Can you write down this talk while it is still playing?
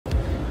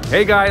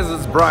Hey guys,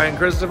 it's Brian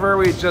Christopher.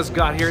 We just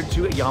got here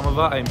to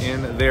Yamava. I'm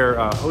in their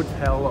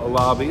hotel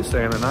lobby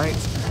staying the night.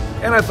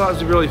 And I thought it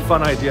was a really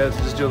fun idea to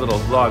just do a little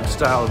vlog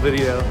style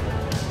video.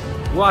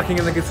 Walking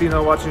in the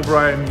casino, watching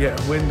Brian get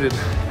winded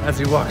as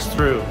he walks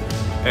through.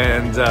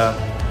 And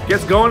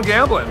gets going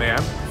gambling,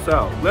 man.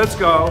 So, let's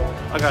go.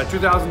 I got a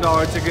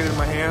 $2,000 ticket in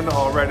my hand,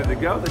 all ready to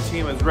go. The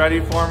team is ready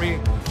for me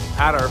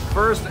at our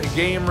first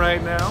game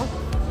right now.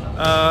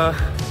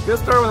 Gonna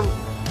start with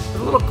a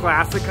little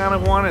classic kind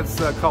of one. It's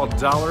called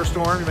Dollar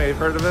Storm. You may have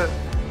heard of it.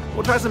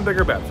 We'll try some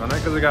bigger bets on it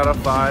because we got a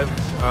 $5.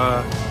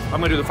 I'm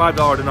gonna do the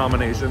 $5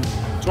 denomination.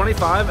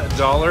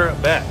 $25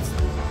 bets.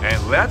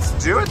 And let's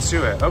do it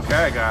to it.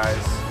 Okay,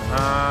 guys.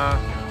 I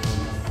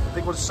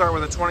think we'll start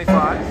with a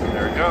 25.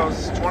 There it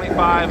goes.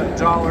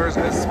 $25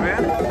 a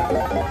spin.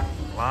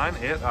 Line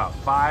it up.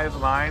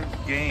 5-line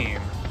game.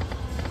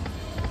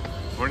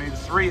 We need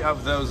 3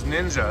 of those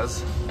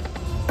ninjas.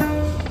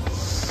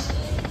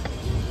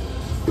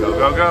 Go,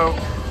 go, go.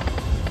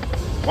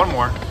 One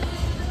more.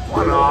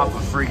 One off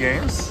of free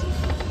games.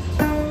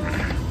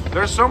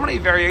 There's so many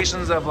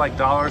variations of like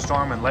Dollar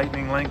Storm and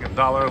Lightning Link and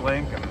Dollar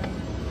Link and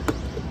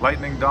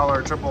Lightning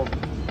Dollar Triple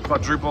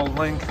Quadruple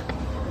Link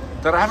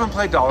that I haven't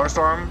played Dollar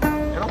Storm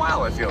in a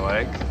while, I feel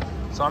like.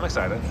 So I'm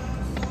excited.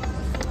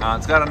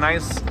 It's got a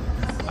nice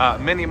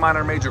mini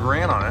minor major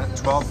grand on it.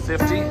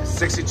 $12.50,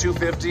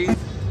 $62.50.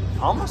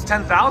 Almost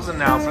 $10,000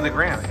 now for the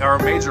grand, or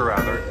major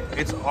rather.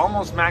 It's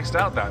almost maxed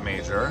out, that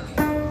major.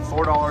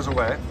 $4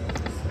 away.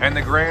 And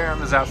the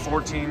grand is at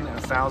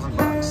 14,000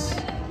 bucks.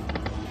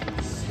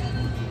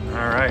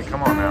 All right,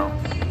 come on now.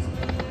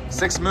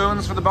 6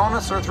 moons for the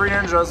bonus or 3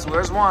 ninjas.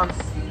 There's one.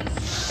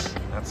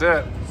 That's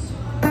it.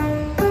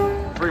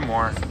 3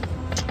 more.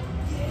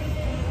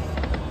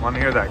 Want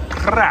to hear that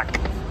crack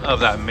of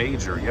that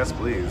major? Yes,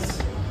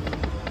 please.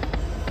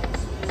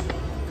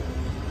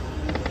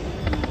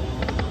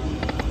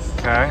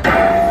 Okay.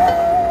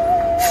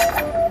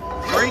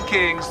 3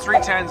 kings,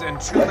 3 tens,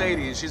 and 2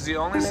 ladies. She's the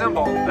only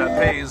symbol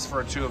that pays for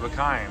a 2 of a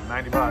kind.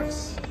 90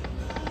 bucks.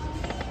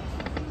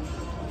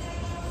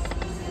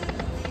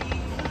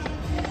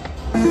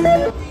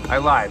 I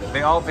lied.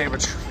 They all pay for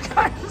 2 of a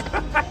kind.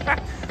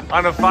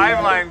 On a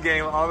 5-line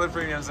game, all the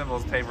premium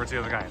symbols pay for 2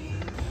 of a kind.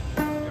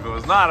 If it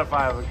was not a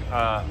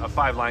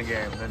 5-line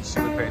game, then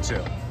she would pay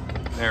 2.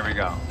 There we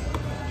go.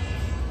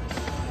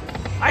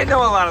 I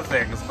know a lot of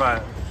things,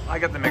 but I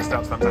get them mixed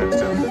up sometimes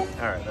too.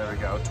 All right, there we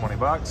go. 20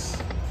 bucks.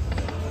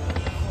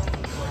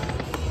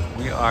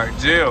 We are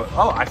due.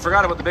 Oh, I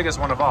forgot about the biggest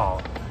one of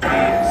all.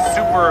 The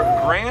super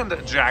grand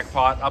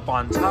jackpot up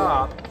on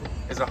top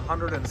is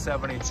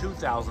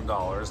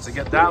 $172,000. To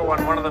get that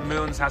one of the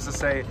moons has to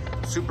say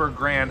super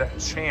grand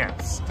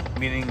chance,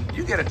 meaning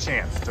you get a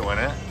chance to win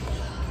it.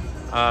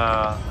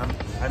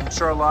 I'm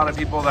sure a lot of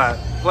people that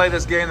play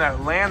this game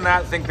that land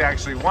that think they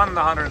actually won the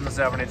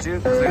 172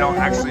 because they don't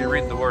actually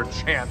read the word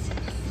chance.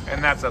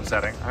 And that's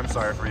upsetting. I'm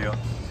sorry for you.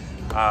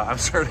 I'm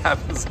sure it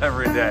happens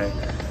every day.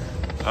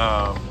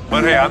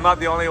 But hey, I'm not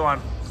the only one,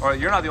 or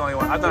you're not the only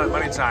one. I've done it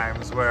many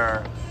times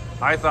where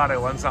I thought I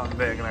won something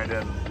big and I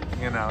didn't.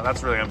 You know,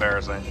 that's really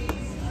embarrassing.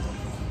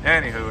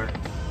 Anywho,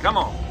 come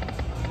on.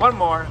 One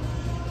more.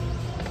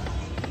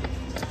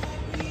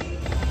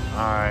 All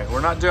right, we're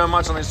not doing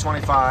much on these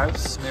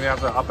 25s. Maybe I have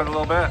to up it a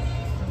little bit.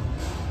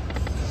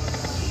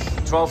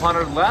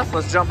 1,200 left.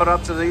 Let's jump it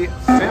up to the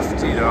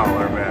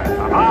 $50 bet.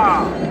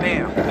 Ah,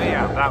 bam,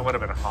 bam. That would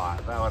have been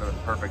hot. That would have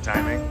been perfect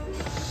timing.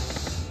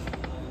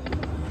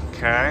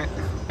 Okay.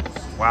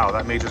 Wow,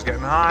 that major's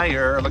getting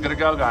higher. Look at it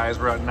go, guys.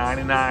 We're at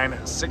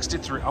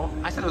 99.63. Oh,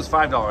 I thought it was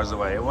 $5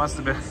 away. It must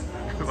have been.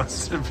 It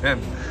must have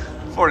been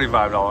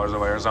 $45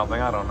 away or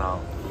something. I don't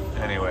know.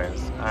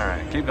 Anyways, all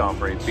right. Keep going,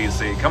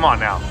 PC. Come on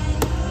now.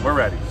 We're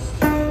ready.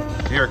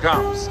 Here it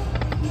comes.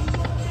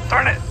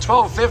 Darn it,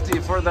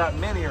 $12.50 for that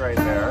mini right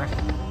there.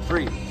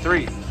 3.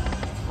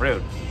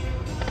 Rude.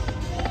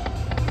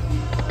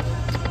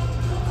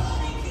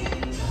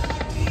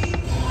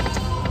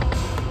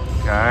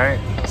 Okay,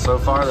 so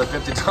far the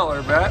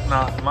 $50 bet,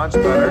 not much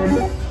better.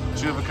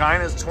 2 of a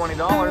kind is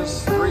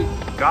 $20. 3,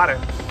 got it.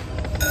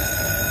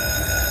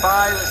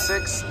 5,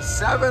 6,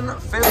 7,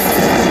 50 to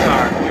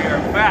start. We are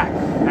back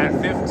at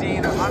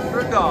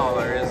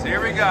 $1,500.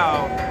 Here we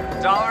go.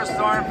 Dollar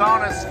Storm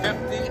bonus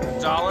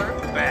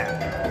 $50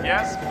 bet.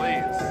 Yes,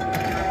 please.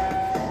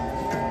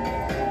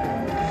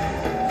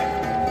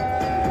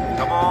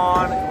 Come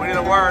on, we need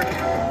a word.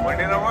 We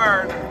need a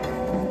word.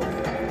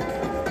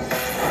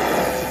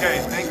 Okay,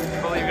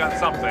 thankfully you got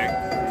something.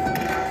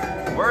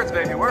 Words,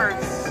 baby,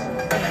 words.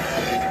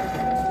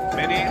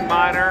 Mini,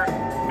 minor,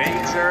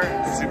 major,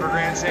 super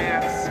grand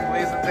chance.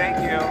 Please and thank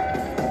you.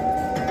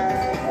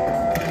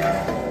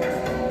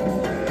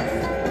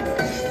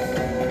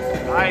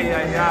 Aye,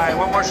 aye, aye.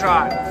 One more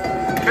shot.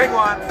 Big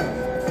one.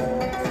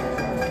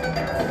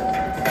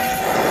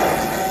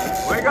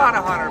 We got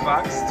 100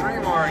 bucks. 3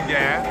 more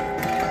again.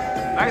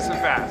 Nice and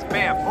fast.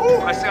 Bam.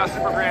 Ooh, I see a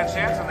super grand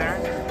chance in there.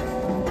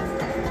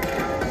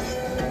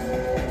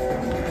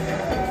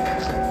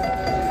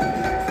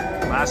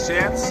 Last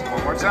chance.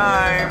 One more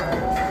time.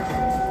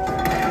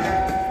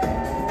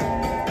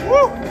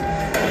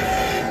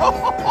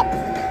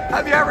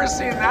 Have you ever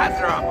seen that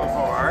drop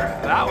before?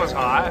 That was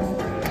hot.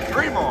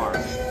 3 more.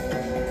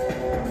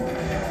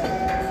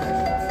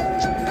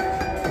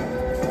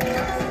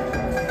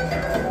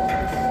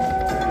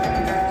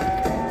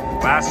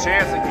 Last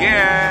chance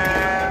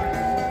again.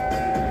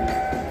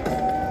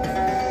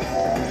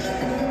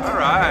 All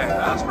right,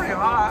 that was pretty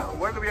hot.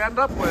 Where did we end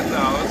up with though?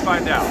 Let's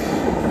find out.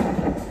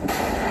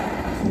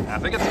 I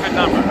think it's a good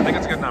number. I think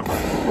it's a good number.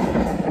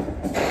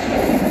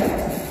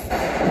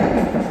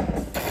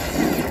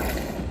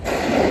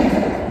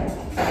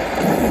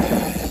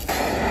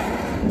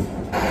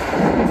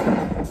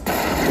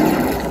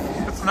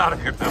 It's not a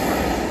good number.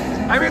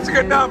 I mean, it's a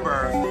good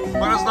number,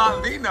 but it's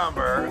not the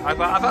number. I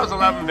thought it was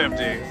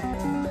 1150.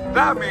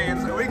 That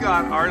means we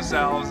got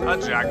ourselves a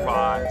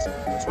jackpot.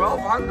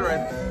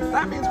 1,200.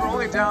 That means we're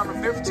only down to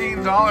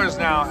 $15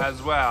 now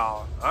as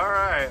well. All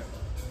right.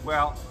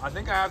 Well, I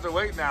think I have to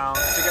wait now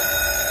to get...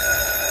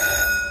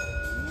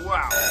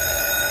 Wow.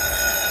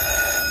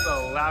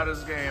 The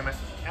loudest game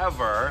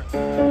ever.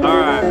 All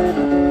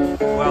right.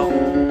 Well,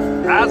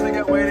 as we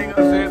get waiting to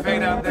get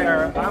paid out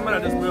there, I'm gonna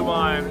just move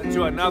on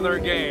to another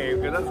game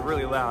because that's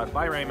really loud.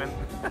 Bye, Raymond.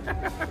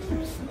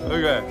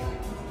 Okay.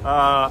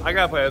 I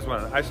gotta play this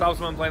one. I saw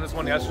someone playing this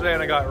one yesterday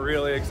and I got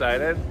really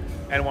excited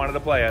and wanted to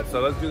play it. So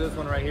let's do this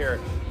one right here.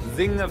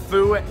 Xing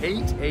Fu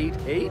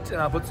 888,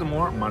 and I'll put some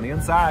more money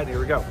inside. Here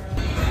we go.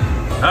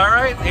 All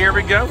right, here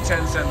we go.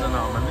 10-cent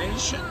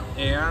denomination,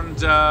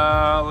 and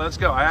let's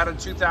go. I added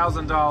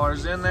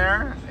 $2,000 in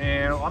there,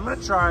 and I'm gonna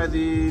try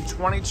the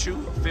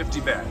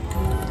 2250 bet.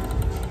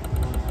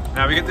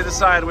 Now we get to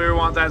decide where we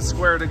want that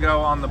square to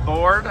go on the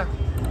board.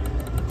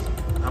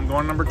 I'm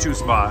going number 2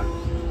 spot.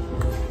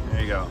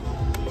 There you go.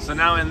 So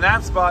now in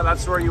that spot,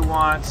 that's where you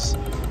want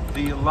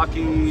the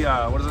lucky,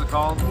 what is it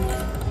called?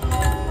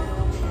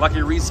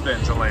 Lucky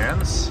respin to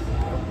land.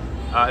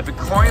 If a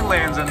coin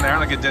lands in there,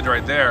 like it did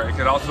right there, it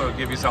could also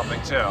give you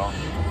something too.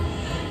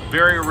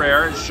 Very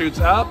rare, it shoots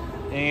up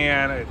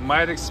and it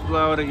might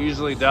explode, it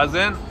usually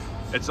doesn't.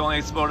 It's only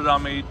exploded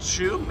on me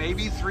 2,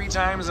 maybe 3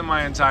 times in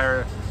my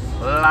entire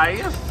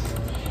life.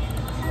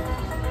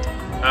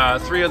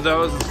 3 of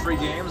those is free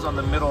games on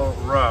the middle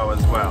row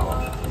as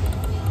well.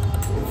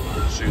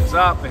 Shoots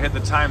up, it hit the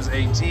times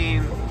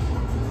 18,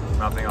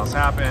 nothing else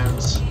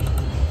happens.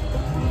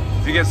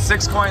 If you get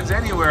 6 coins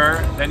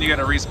anywhere, then you get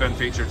a respin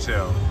feature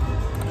too.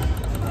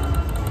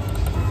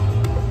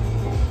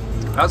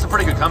 That was a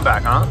pretty good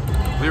comeback, huh?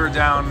 We were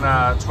down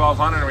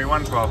 1,200 and we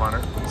won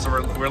 1,200. So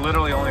we're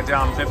literally only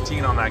down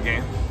 15 on that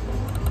game.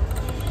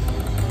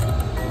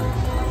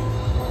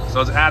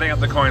 So it's adding up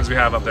the coins we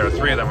have up there,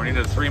 3 of them. We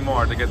needed 3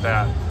 more to get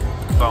that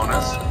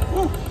bonus.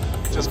 Woo,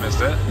 just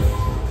missed it.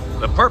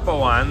 The purple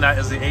one, that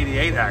is the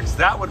 88X.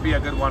 That would be a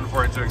good one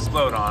for it to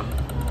explode on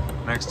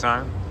next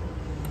time.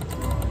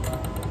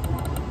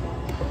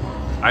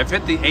 I've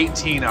hit the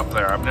 18 up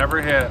there. I've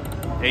never hit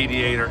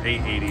 88 or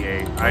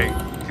 888. I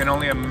can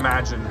only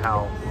imagine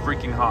how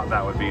freaking hot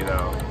that would be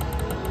though.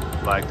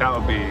 Like that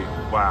would be,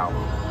 wow.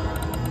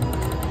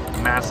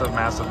 Massive,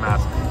 massive,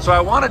 massive. So I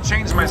want to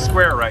change my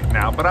square right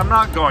now, but I'm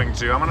not going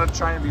to. I'm going to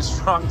try and be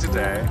strong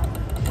today.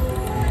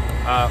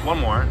 One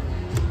more.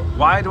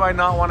 Why do I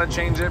not want to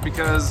change it?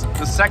 Because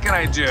the second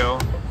I do,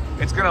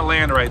 it's going to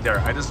land right there.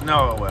 I just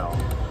know it will.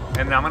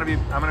 And I'm going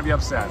to be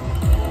upset.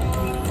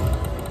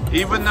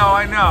 Even though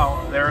I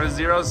know there is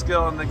 0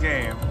 skill in the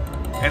game,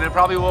 and it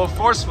probably will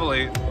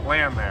forcefully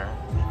land there,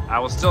 I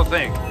will still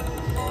think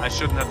I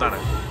shouldn't have done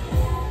it.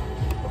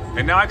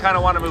 And now I kind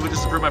of want to move it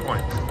just to prove my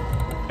point.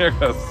 Here it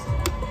goes.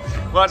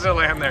 Watch it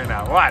land there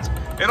now. Watch.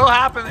 It'll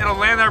happen. It'll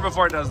land there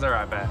before it does there,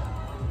 I bet.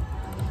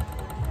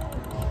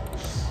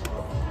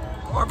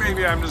 Or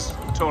maybe I'm just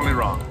totally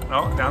wrong.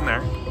 Oh, down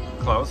there.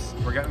 Close.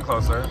 We're getting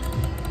closer.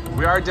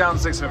 We are down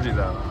 650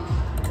 though.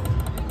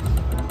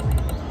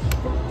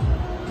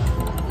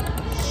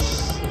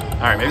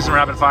 All right, maybe some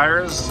rapid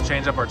fires.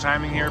 Change up our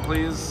timing here,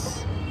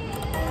 please.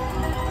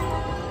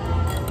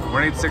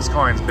 We need 6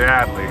 coins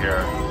badly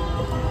here.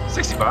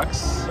 60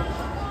 bucks.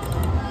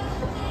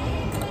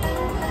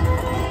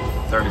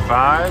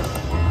 35.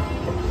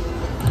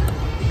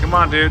 Come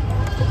on, dude.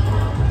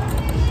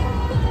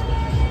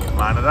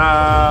 Line it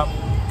up.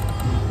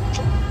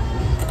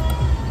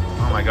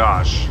 Oh my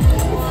gosh.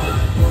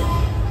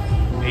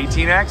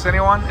 18X,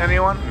 anyone?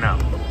 Anyone? No.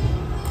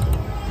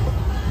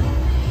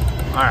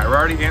 All right, we're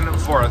already in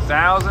for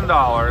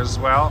 $1,000.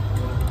 Well,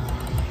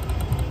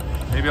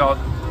 maybe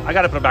I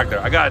gotta put it back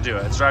there. I gotta do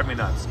it. It's driving me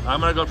nuts. I'm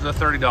gonna go to the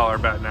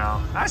 $30 bet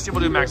now. Actually,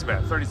 we'll do max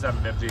bet,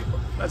 $37.50.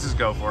 Let's just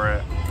go for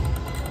it.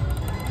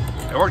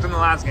 It worked in the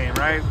last game,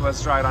 right?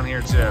 Let's try it on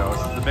here too.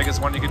 This is the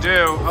biggest one you could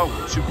do. Oh,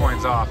 2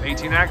 coins off.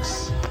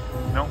 18X?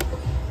 Nope.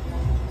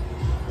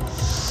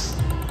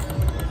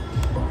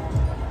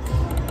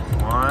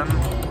 1,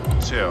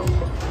 2.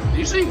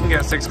 Usually you can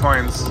get 6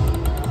 coins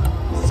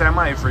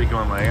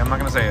semi-frequently. I'm not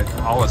gonna say it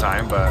all the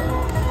time, but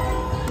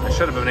I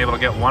should have been able to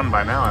get 1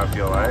 by now, I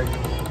feel like.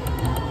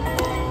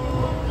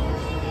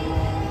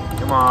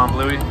 Come on,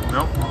 Bluey.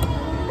 Nope.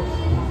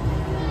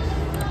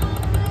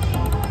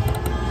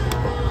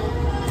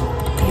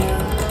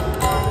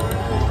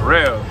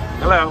 Rude.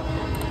 Hello.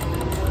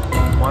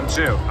 1,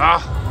 2.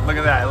 Oh, look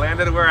at that. I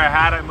landed where I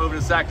had it, moved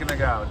a second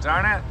ago.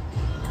 Darn it.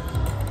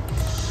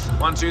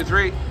 1, 2,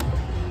 3.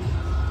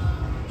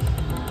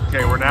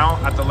 Okay, we're now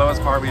at the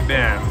lowest part we've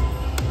been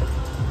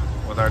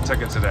with our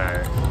ticket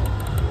today.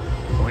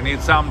 We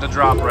need something to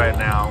drop right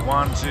now.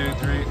 1, 2,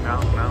 3.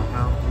 No, no,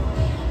 no.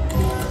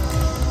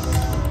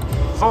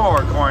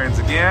 4 coins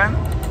again.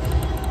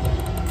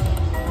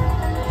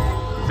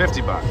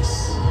 50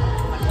 bucks.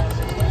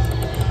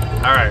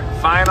 All right,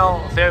 final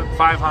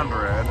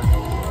 500.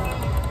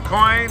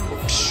 Coin,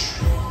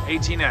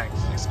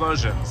 18x,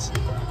 explosions,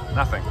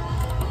 nothing.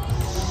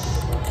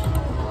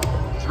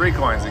 3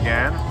 coins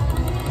again.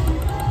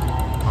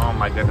 Oh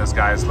my goodness,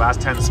 guys,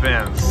 last 10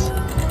 spins.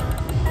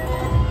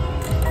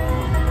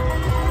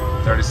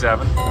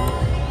 37.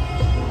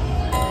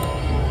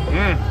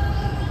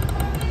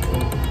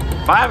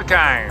 5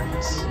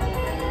 kinds.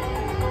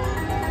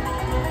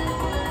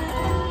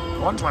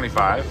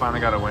 125, finally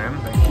got a win,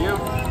 thank you.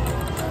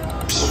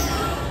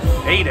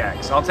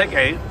 8x, I'll take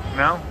 8,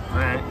 no? All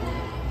right.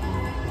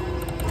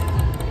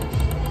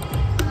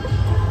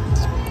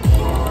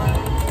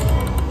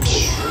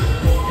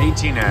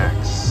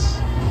 $18x.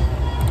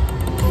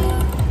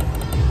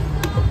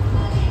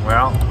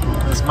 Well,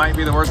 this might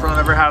be the worst one I've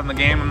ever had in the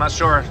game, I'm not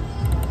sure.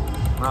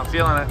 Not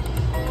feeling it.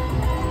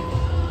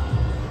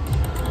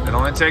 It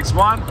only takes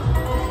 1,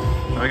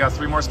 and we got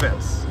 3 more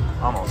spins,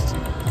 almost.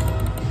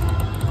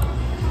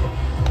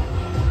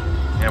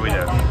 Yeah, we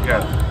did.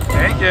 Good.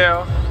 Thank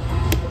you.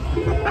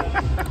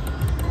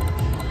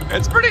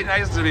 It's pretty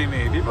nice to be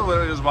me. People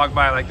literally just walk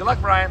by like, good luck,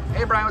 Brian.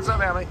 Hey, Brian, what's up,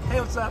 family? Hey,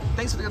 what's up?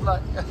 Thanks for the good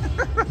luck.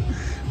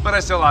 But I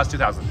still lost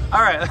 2,000.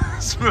 All right,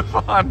 let's move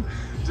on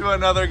to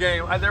another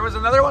game. There was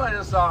another one I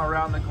just saw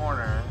around the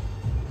corner.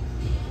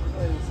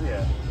 I didn't see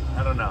it.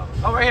 I don't know.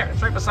 Oh, right here.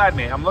 It's right beside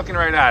me. I'm looking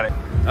right at it.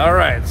 All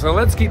right, so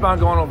let's keep on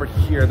going over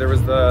here. There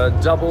was the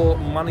double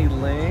money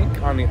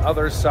link. On the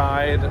other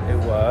side, it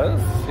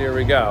was. Here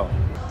we go.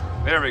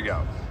 There we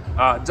go.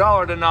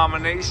 Dollar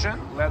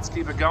denomination. Let's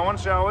keep it going,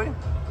 shall we?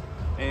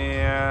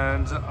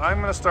 And I'm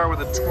going to start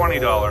with a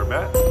 $20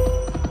 bet.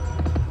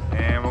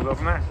 And we'll go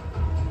from there.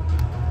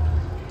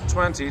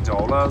 $20.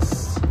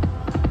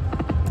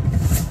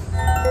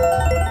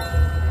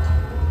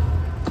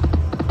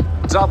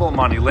 Double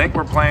money link.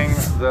 We're paying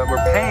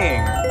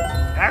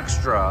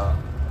extra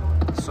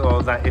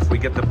so that if we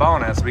get the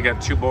bonus, we get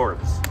 2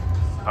 boards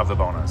of the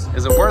bonus.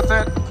 Is it worth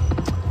it?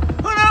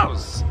 Who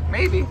knows?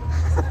 Maybe.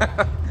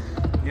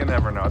 You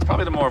never know. It's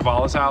probably the more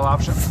volatile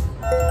option.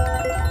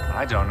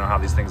 I don't know how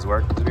these things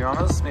work, to be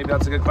honest. Maybe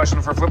that's a good question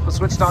for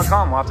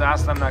fliptheswitch.com. We'll have to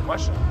ask them that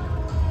question.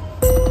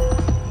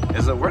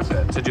 Is it worth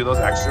it to do those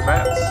extra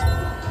bets?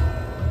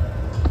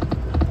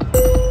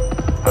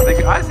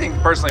 I think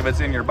personally, if it's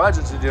in your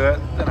budget to do it,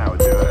 then I would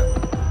do it.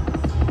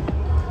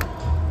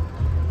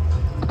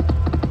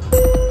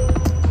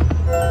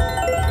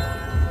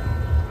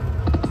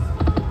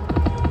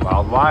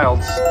 Wild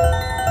Wilds.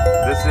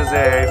 This is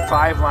a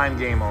 5-line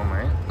game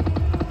only.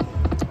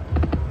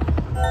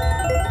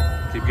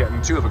 Keep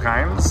getting 2 of a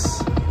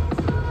kinds.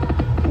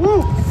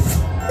 Woo!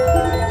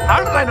 How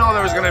did I know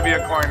there was going to be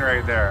a coin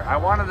right there? I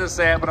wanted to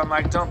say it, but I'm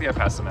like, don't be a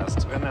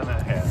pessimist. And then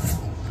it hit.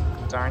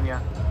 Darn ya.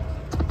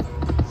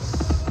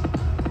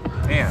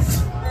 And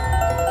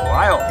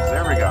Wilds,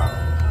 there we go.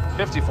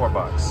 54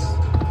 bucks.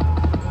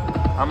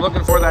 I'm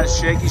looking for that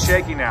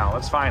shaky now.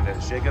 Let's find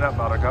it. Shake it up,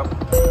 Buttercup.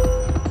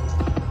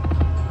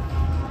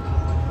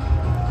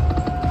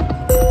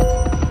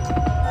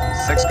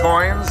 Six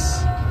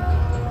coins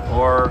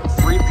or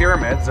 3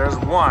 pyramids. There's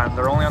 1.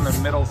 They're only on the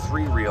middle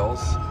 3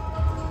 reels.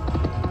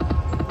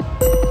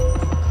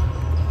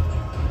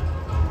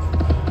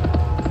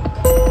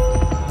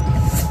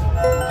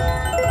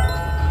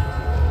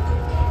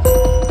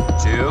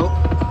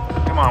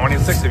 Come on, we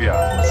need 6 of you.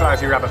 Let's try a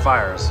few rapid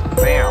fires.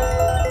 Bam.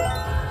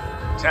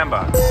 10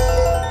 bucks.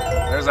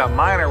 There's that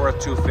minor worth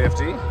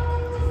 250.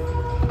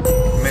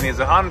 Mini's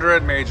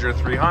 100, major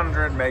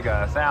 300, mega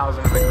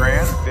 1,000, and the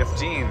grand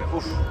 15.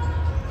 Oof.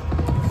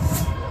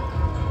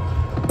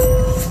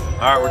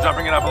 All right, we're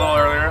jumping it up a little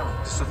earlier.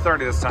 Just a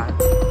 30 this time.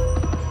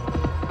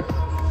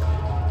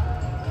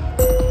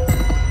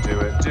 Do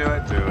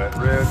it,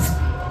 Rude.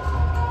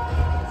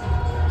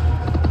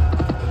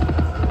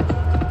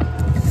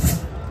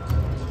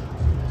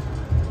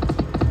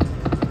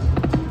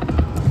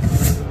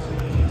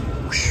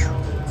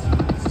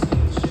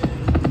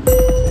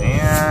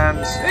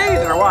 Hey,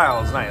 they're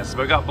wilds. Nice.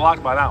 But we got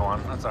blocked by that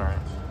one. That's all right.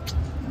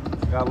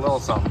 Got a little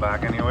something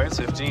back anyways.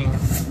 15.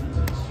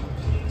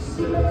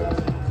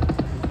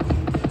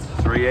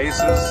 3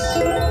 aces.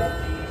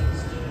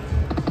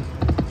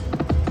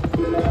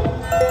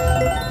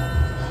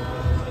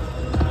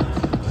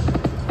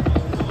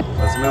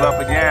 Let's move up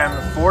again.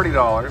 $40.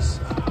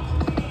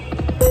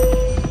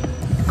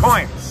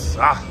 Coins.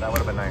 Ah, that would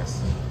have been nice.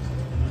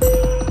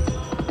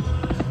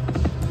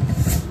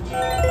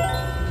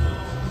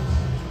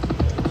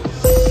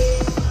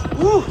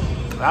 Woo,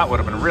 that would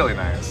have been really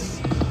nice.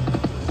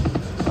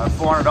 A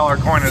 $400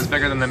 coin is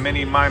bigger than the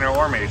mini, minor,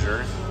 or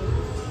major.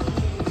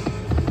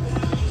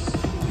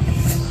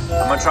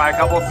 I'm gonna try a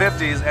couple of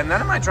 50s, and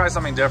then I might try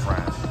something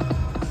different.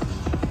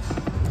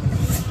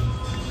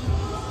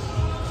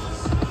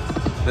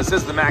 This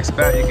is the max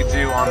bet you could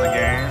do on the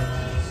game.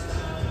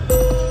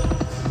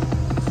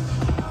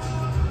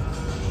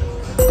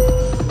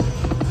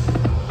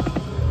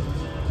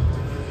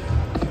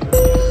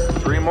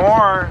 Three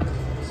more.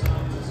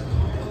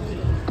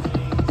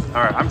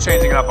 All right, I'm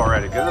changing it up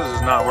already because this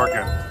is not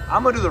working.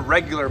 I'm gonna do the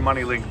regular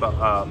money link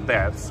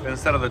bets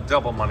instead of the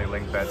double money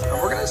link bets.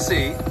 And we're gonna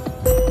see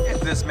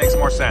if this makes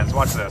more sense.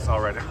 Watch this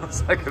already.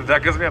 It's like,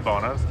 that gives me a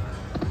bonus.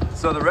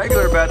 So the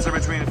regular bets are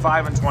between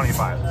 5 and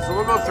 25. So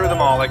we'll go through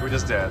them all like we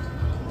just did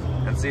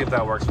and see if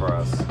that works for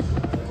us.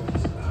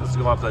 Let's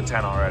go up to the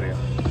 10 already.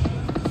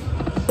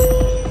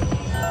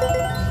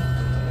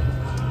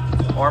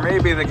 Or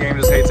maybe the game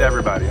just hates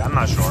everybody. I'm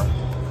not sure.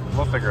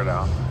 We'll figure it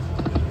out.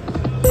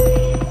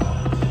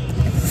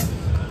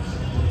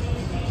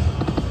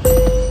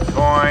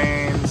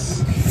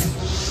 Coins.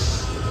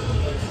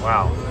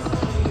 Wow.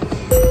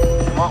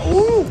 Come on.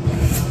 Ooh.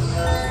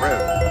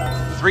 Rude.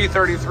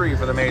 333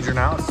 for the major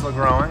now. It's still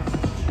growing.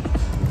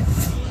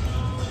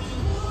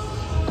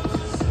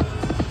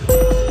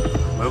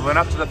 Moving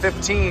up to the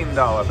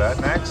 $15 bet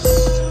next.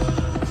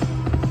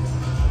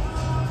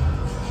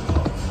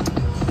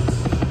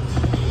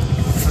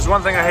 There's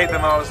one thing I hate the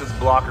most, it's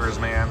blockers,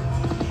 man.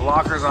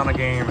 Blockers on a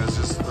game is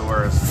just the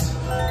worst.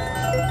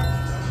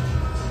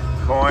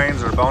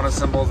 Coins or bonus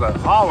symbols that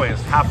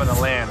always happen to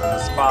land in the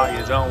spot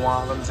you don't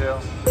want them to.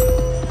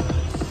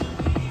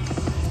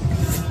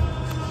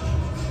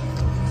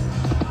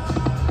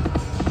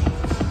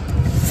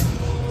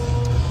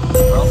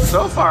 Well,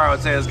 so far I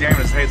would say this game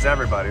just hates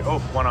everybody. Oh,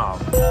 one off.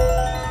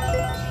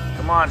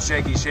 Come on,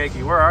 shaky,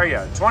 shaky. Where are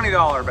you?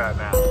 $20 bet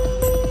now.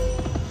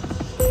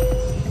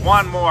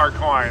 One more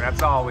coin.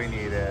 That's all we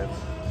needed.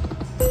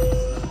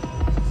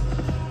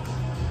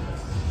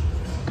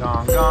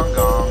 Gong, gong,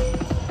 gong.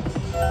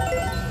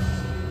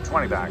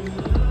 20 back.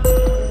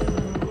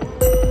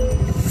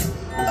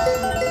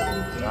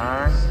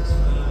 Darn.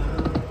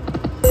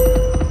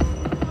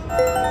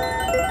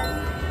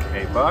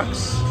 $8.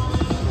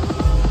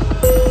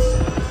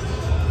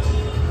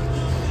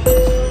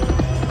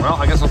 Well,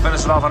 I guess we'll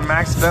finish it off on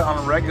max bet on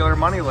a regular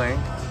money link.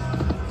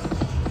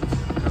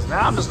 Because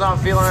now I'm just not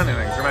feeling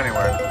anything from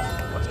anywhere.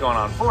 What's going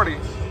on? 40.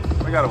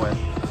 We gotta win.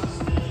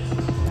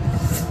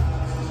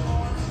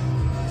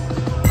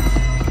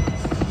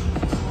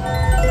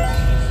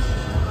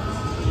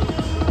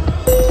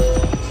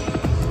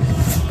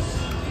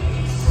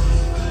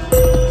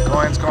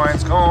 Coins,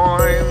 coins,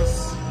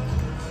 coins.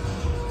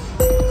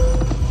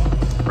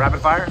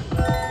 Rapid fire.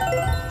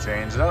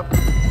 Change it up.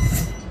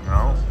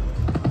 No.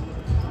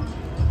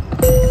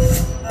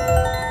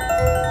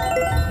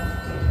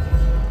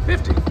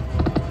 50.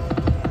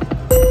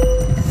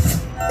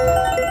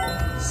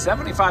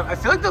 75. I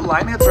feel like the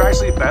line hits are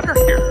actually better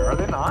here. Are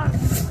they not?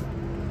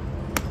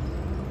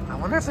 I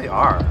wonder if they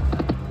are.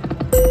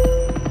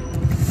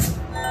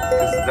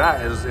 Because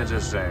that is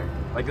interesting.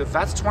 Like, if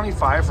that's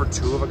 25 for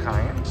 2 of a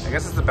kind, I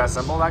guess it's the best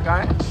symbol, that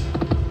guy.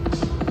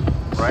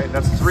 Right?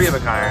 That's 3 of a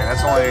kind.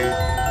 That's only...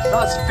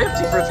 No, it's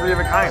 50 for 3 of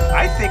a kind.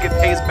 I think it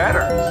pays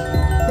better.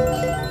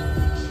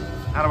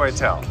 How do I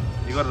tell?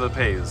 You go to the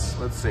pays.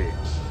 Let's see.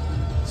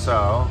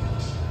 So,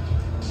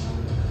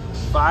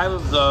 5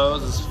 of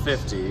those is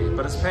 50,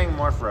 but it's paying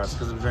more for us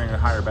because we're doing a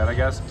higher bet, I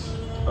guess.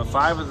 But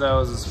 5 of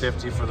those is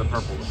 50 for the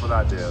purple, for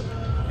that dude.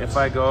 If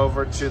I go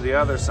over to the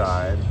other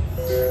side,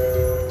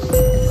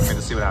 let me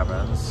just see what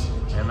happens.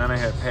 And then I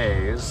hit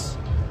pays.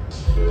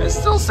 It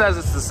still says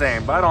it's the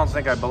same, but I don't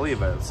think I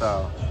believe it.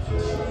 So,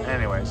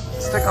 anyway,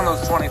 stick on those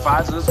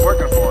 25s. So this is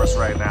working for us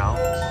right now.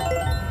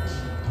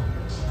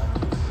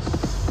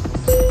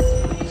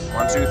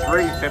 1, 2,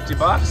 3,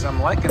 $50.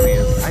 I'm liking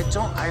these. I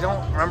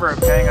don't remember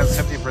paying us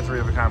 50 for 3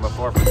 of a kind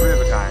before. For 3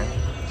 of a kind.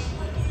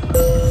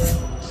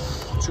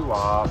 2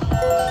 off.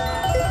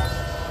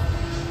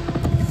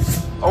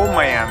 Oh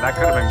man, that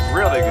could have been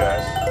really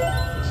good.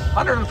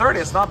 130.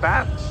 It's not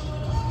bad.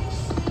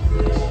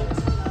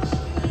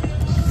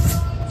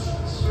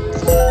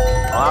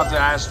 I'll have to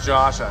ask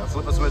Josh at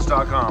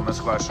flipaswitch.com this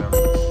question.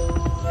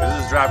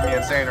 This is driving me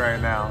insane right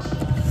now.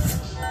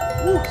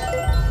 Woo.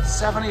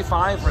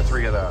 75 for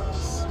 3 of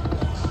those.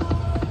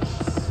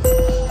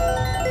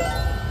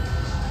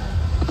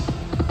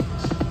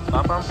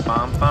 Bum, bum,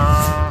 bum,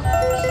 bum.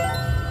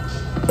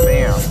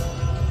 Bam.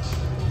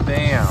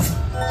 Bam.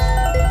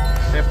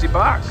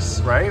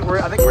 $50, right?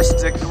 I think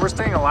we're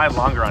staying alive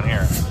longer on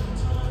here.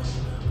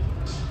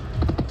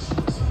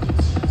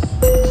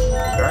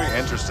 Very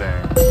interesting.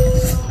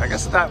 I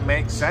guess that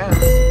makes sense.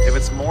 If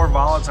it's more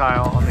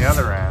volatile on the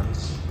other end,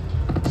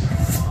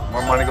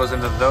 more money goes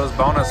into those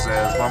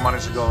bonuses, more money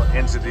should go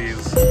into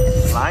these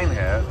line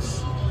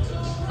hits.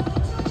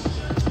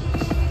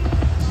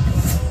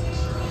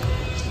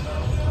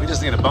 We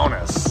just need a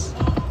bonus.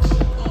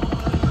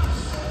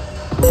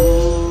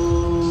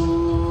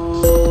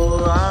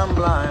 Ooh, I'm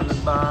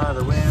blinded by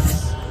the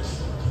winds.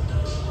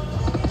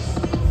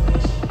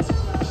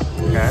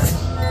 Okay.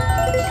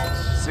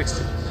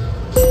 60.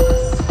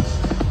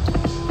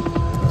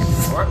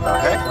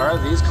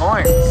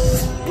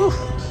 coins. Whew.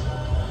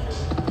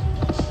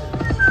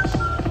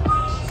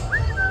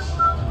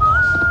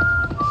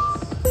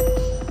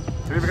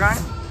 Three of a kind?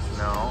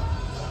 No.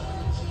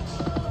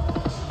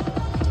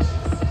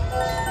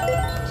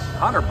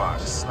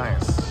 $100,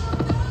 nice.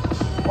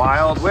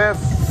 Wild with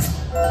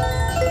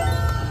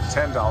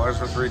 $10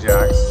 for 3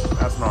 jacks.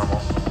 That's normal.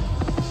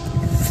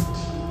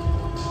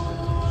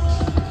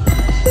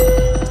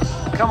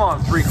 Come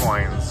on, 3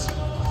 coins.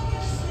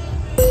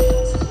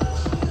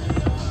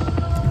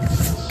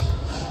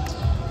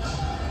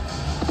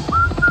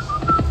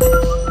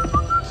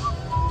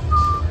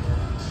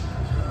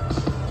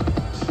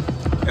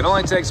 It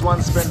only takes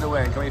 1 spin to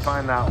win. Can we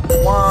find that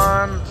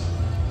 1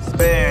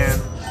 spin?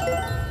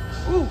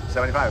 Ooh,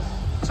 75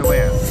 to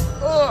win.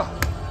 Ugh.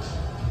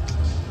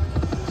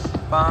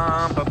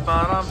 Bum, ba,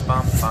 ba,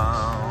 bum,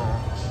 bum.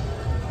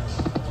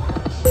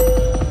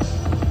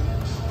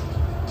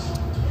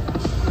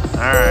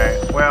 All right,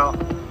 well,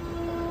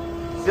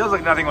 feels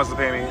like nothing wants to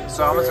pay me,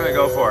 so I'm just gonna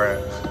go for it.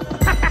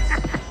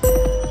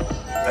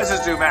 Let's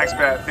just do max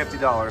bet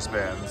 $50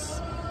 spins.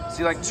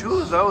 See, like 2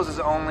 of those is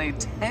only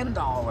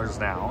 $10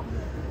 now,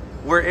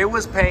 where it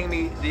was paying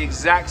me the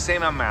exact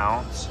same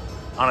amount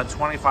on a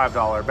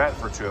 $25 bet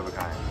for 2 of a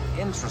kind.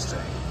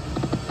 Interesting.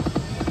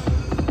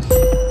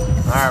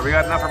 All right, we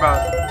got enough for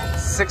about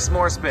 6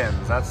 more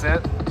spins. That's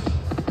it.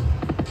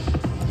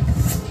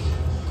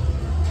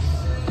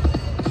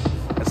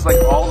 It's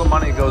like all the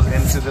money goes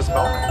into this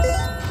bonus.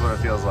 That's what it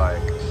feels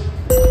like.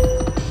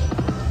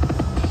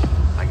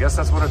 I guess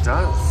that's what it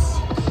does.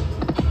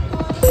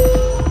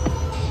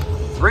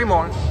 3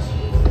 more.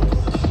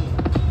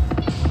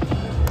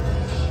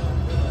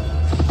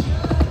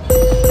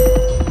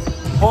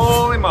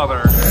 Holy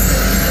mother.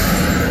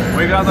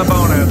 We got the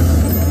bonus.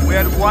 We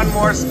had 1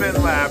 more spin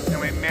left and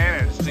we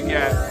managed to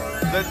get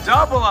the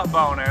double up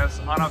bonus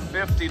on a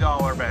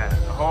 $50 bet.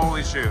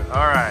 Holy shoot.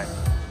 All right,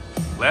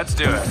 let's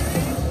do it.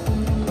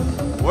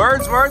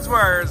 Words, words,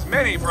 words.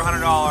 Mini for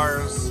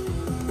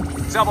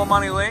 $100. Double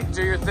money link.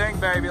 Do your thing,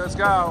 baby. Let's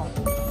go.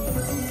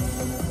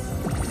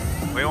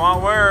 We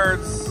want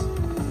words.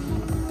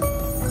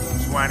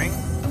 20.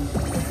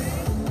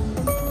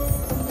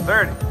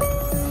 30.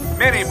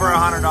 Mini for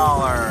 $100.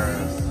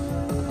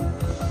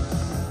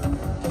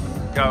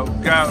 Go,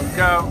 go,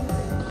 go.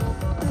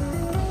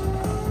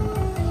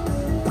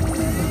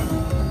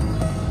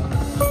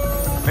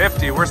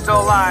 50. We're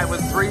still alive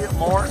with 3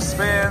 more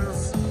spins.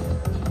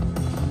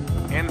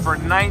 In for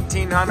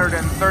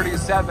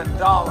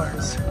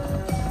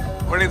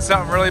 $1,937. We need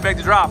something really big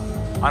to drop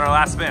on our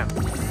last spin.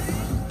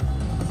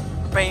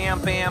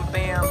 Bam, bam,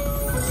 bam.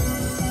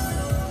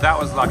 That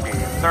was lucky.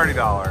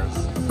 $30.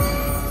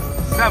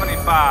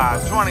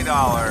 75,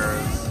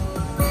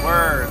 $20.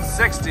 Words,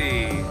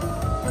 60.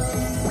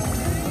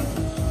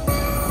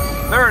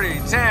 30,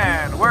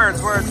 10.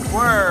 Words, words,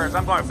 words.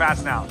 I'm going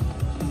fast now.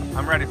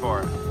 I'm ready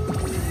for it.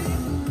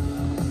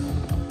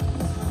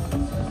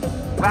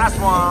 Last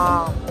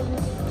one.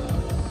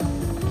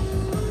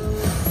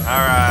 All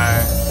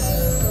right.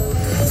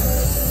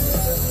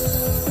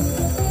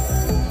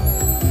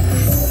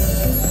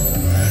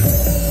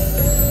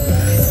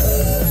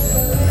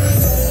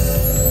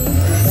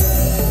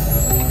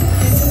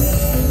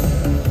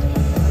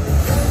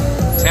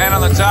 $10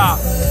 on the top.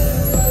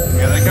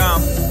 Here they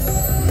come.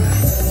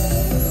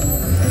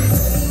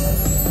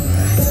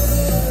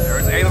 There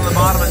was 8 on the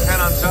bottom and 10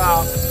 on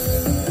top.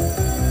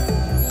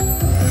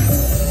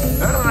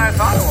 Better than I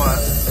thought it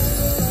was.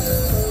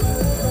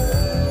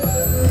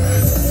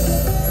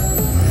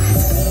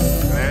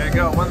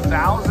 Go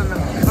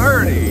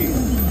 1,030.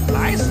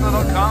 Nice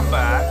little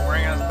comeback,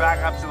 bringing us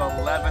back up to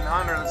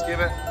 1,100. Let's give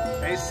it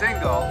a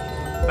single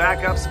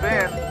backup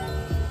spin.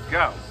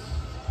 Go.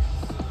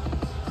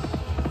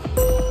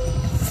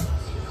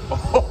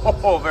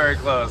 Oh, very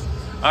close.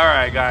 All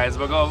right, guys,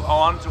 we'll go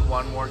on to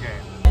 1 more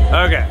game.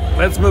 Okay,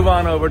 let's move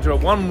on over to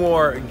 1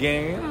 more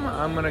game.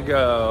 I'm gonna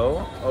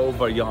go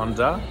over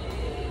yonder.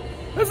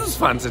 This is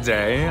fun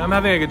today. I'm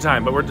having a good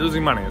time, but we're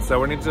losing money,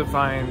 so we need to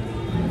find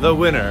the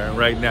winner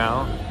right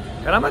now.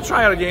 And I'm gonna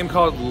try out a game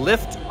called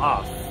Lift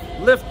Off.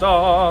 Lift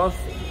Off.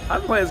 I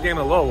haven't played this game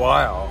in a little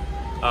while.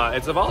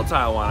 It's a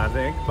volatile one, I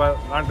think, but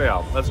aren't they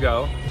all? Let's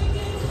go.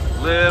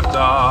 Lift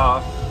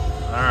Off.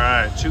 All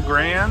right, 2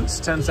 grand,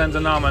 10 cent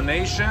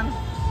denomination.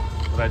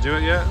 Did I do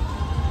it yet?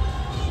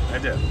 I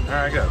did. All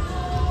right, good.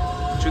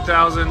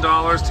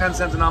 $2,000, 10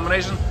 cent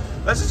denomination.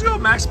 Let's just go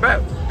max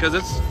bet because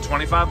it's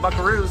 25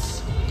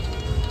 buckaroos.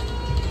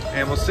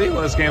 And we'll see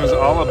what this game is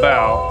all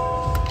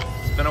about.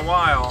 It's been a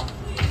while,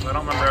 so I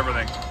don't remember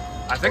everything.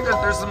 I think that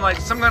there's some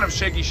kind of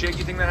shaky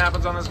thing that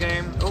happens on this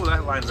game. Oh,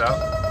 that lines out.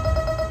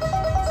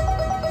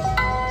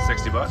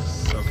 60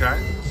 bucks, okay.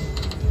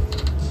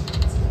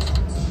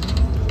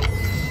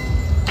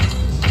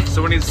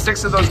 So we need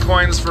 6 of those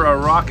coins for a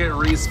rocket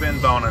respin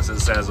bonus, it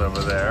says over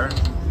there.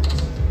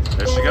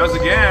 There she goes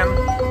again.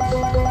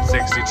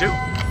 62.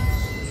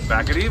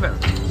 Back at even.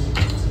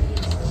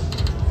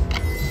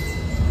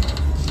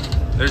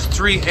 There's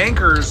 3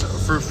 anchors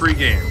for free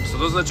games. So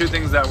those are the 2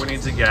 things that we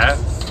need to get.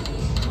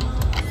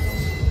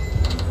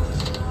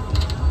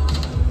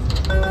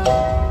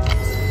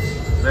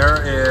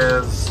 There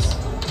is...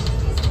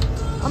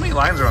 How many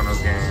lines are on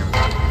this game?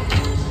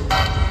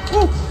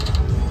 Woo!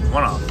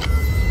 One off.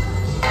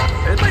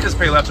 It might just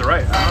pay left to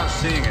right. I'm not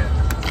seeing it.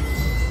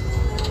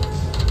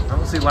 I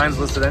don't see lines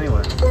listed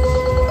anywhere.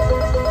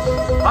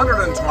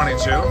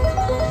 122.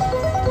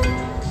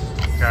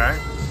 Okay.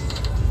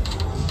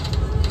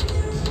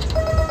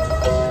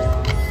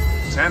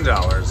 $10.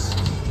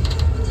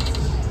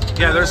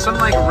 Yeah, there's some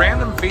like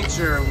random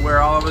feature where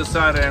all of a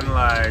sudden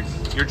like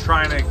you're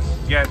trying to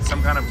get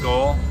some kind of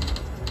goal.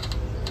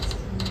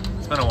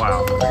 It's been a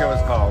while. I forget what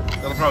it's called.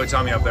 It'll probably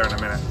tell me up there in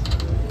a minute.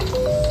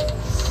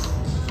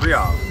 3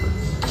 off.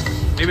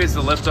 Maybe it's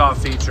the lift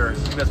off feature. I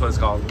think that's what it's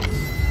called.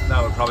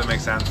 That would probably make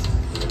sense.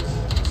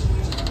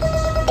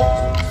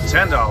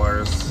 $10.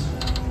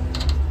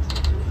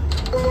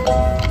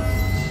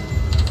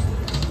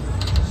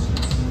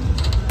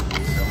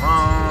 Come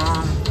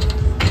on.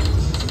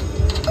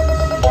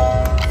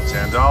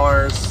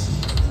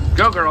 $10.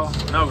 Go girl.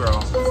 No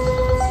girl.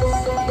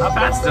 Not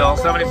bad still.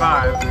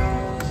 75.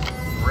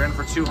 We're in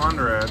for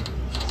 200.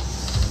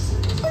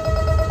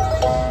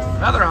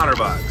 Another $100.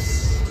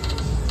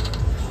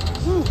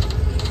 Woo.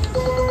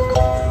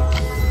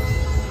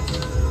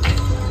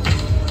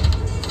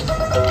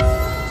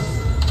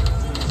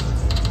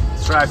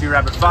 Let's try a few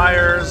rapid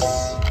fires.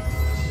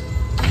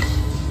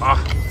 Ah.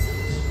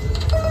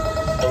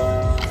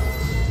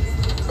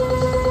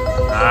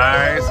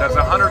 Nice. That's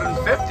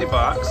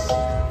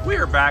 $150. We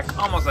are back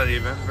almost at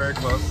even. Very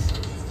close.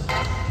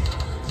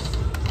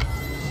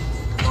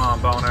 Come on,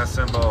 bonus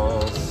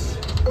symbols.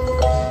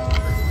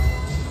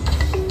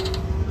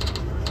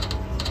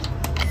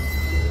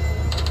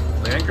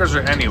 The anchors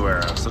are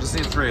anywhere, so just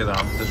need 3 of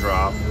them to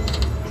drop.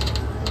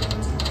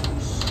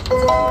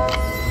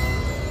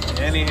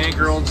 Any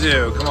anchor will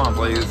do. Come on,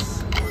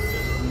 please.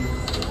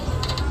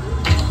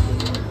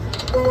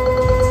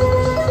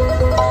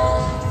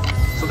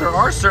 So there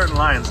are certain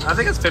lines. I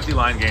think it's 50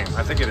 line game.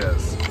 I think it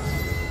is.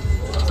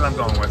 That's what I'm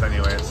going with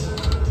anyways.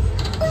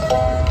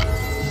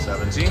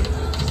 17.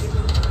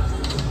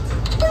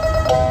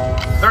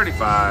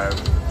 35.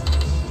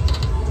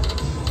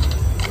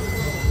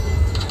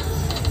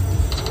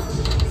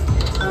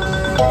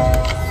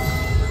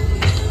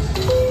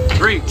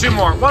 Three, 2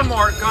 more, 1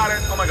 more, got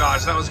it. Oh my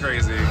gosh, that was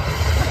crazy.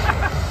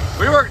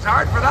 We worked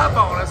hard for that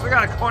bonus. We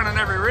got a coin on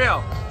every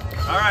reel.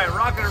 All right,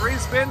 rocket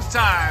respins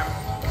time.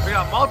 We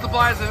got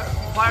multipliers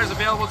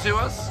available to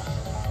us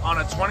on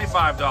a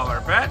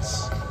 $25 bet.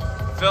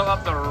 Fill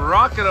up the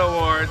rocket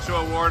award to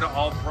award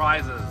all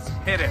prizes.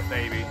 Hit it,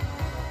 baby.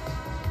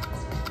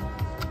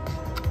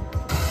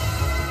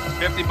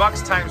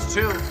 $50 times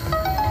 2.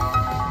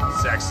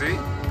 Sexy.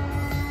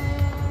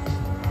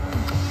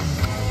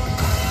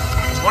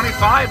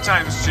 25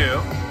 times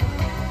 2.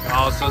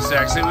 Also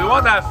sexy. We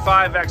want that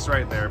 5x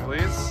right there,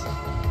 please.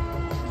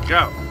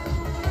 Go.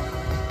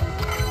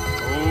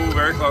 Ooh,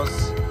 very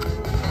close.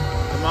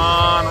 Come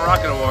on,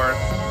 rocket award.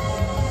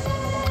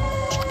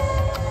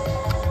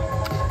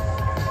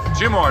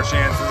 2 more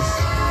chances.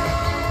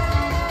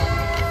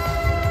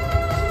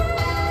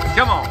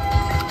 Come on.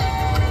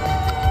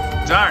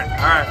 Darn.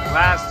 All right,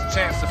 last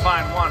chance to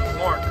find 1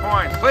 more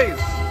coin, please.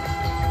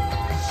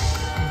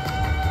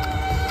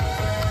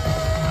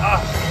 Ah,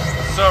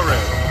 so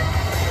rude.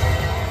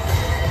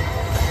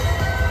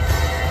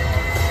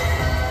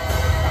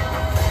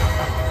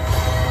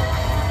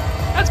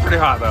 That's pretty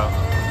hot though.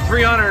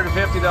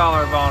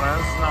 $350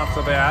 bonus, not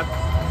so bad.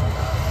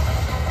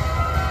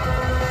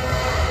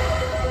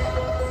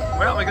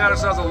 Well, we got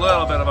ourselves a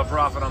little bit of a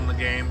profit on the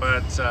game,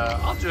 but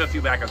I'll do a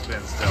few backup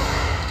spins still.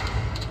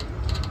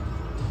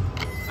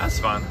 That's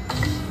fun.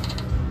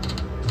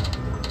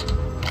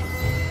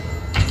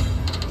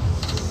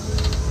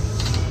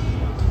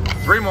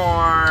 Three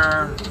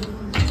more.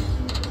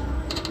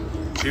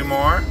 2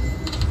 more.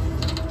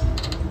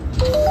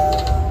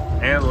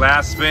 And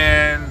last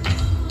spin.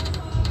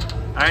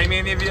 I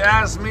mean, if you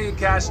ask me,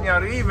 cashing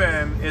out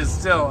even is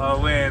still a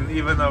win,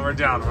 even though we're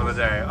down for the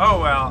day. Oh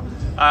well.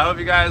 I hope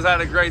you guys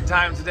had a great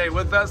time today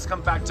with us.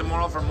 Come back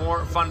tomorrow for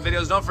more fun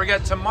videos. Don't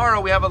forget,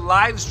 tomorrow we have a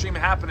live stream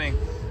happening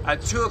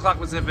at 2 o'clock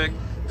Pacific.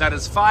 That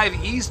is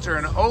 5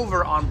 Eastern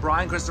over on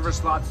Brian Christopher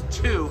Slots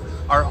 2,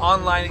 our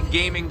online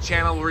gaming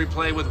channel where we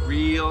play with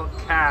real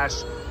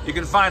cash. You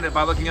can find it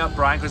by looking up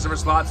Brian Christopher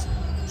Slots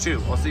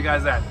 2. We'll see you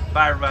guys then.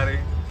 Bye, everybody.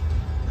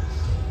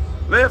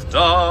 Lift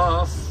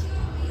off.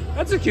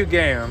 That's a cute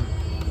game.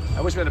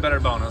 I wish we had a better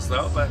bonus,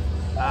 though, but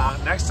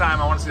next time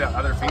I want to see that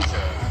other feature.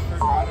 I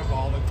forgot of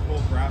all the cool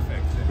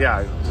graphics.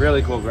 Yeah,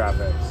 really cool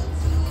graphics.